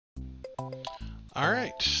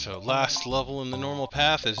Alright, so last level in the normal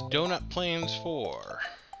path is Donut Plains 4.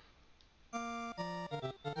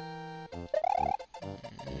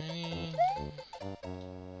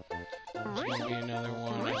 There's gonna be another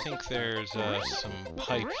one. I think there's some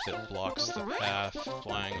pipe that blocks the path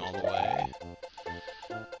flying all the way.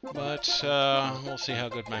 But we'll see how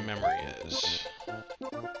good my memory is.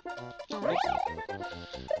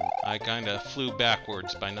 I kinda flew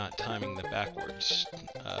backwards by not timing the backwards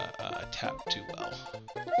tap too well.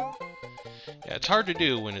 Yeah, it's hard to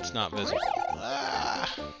do when it's not visible.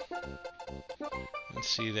 Ah! And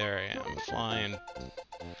see, there I am, flying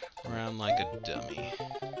around like a dummy.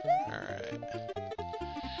 Alright.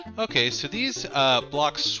 Okay, so these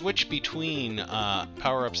blocks switch between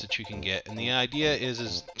power-ups that you can get, and the idea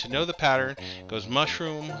is to know the pattern. It goes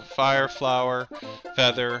mushroom, fire, flower,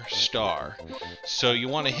 feather, star. So you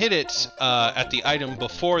want to hit it at the item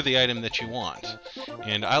before the item that you want.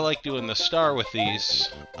 And I like doing the star with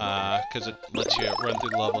these because it lets you run through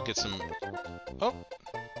the level, get some... Oh!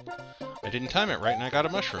 I didn't time it right and I got a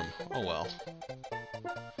mushroom. Oh well.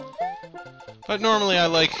 But normally I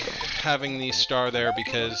like having the star there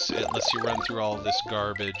because it lets you run through all of this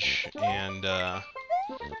garbage and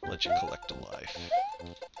let you collect a life.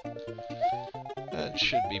 That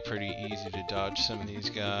should be pretty easy to dodge some of these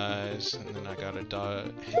guys. And then I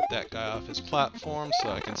gotta hit that guy off his platform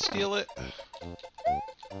so I can steal it.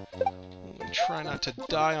 And try not to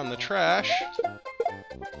die on the trash.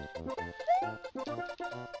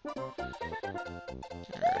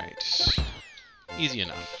 Alright. Easy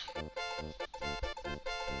enough.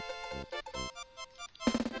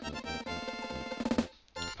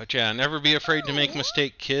 But yeah, never be afraid to make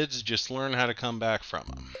mistakes, kids. Just learn how to come back from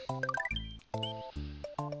them.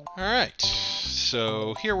 Alright,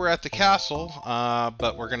 so here we're at the castle,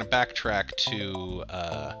 but we're going to backtrack to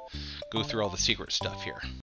go through all the secret stuff here.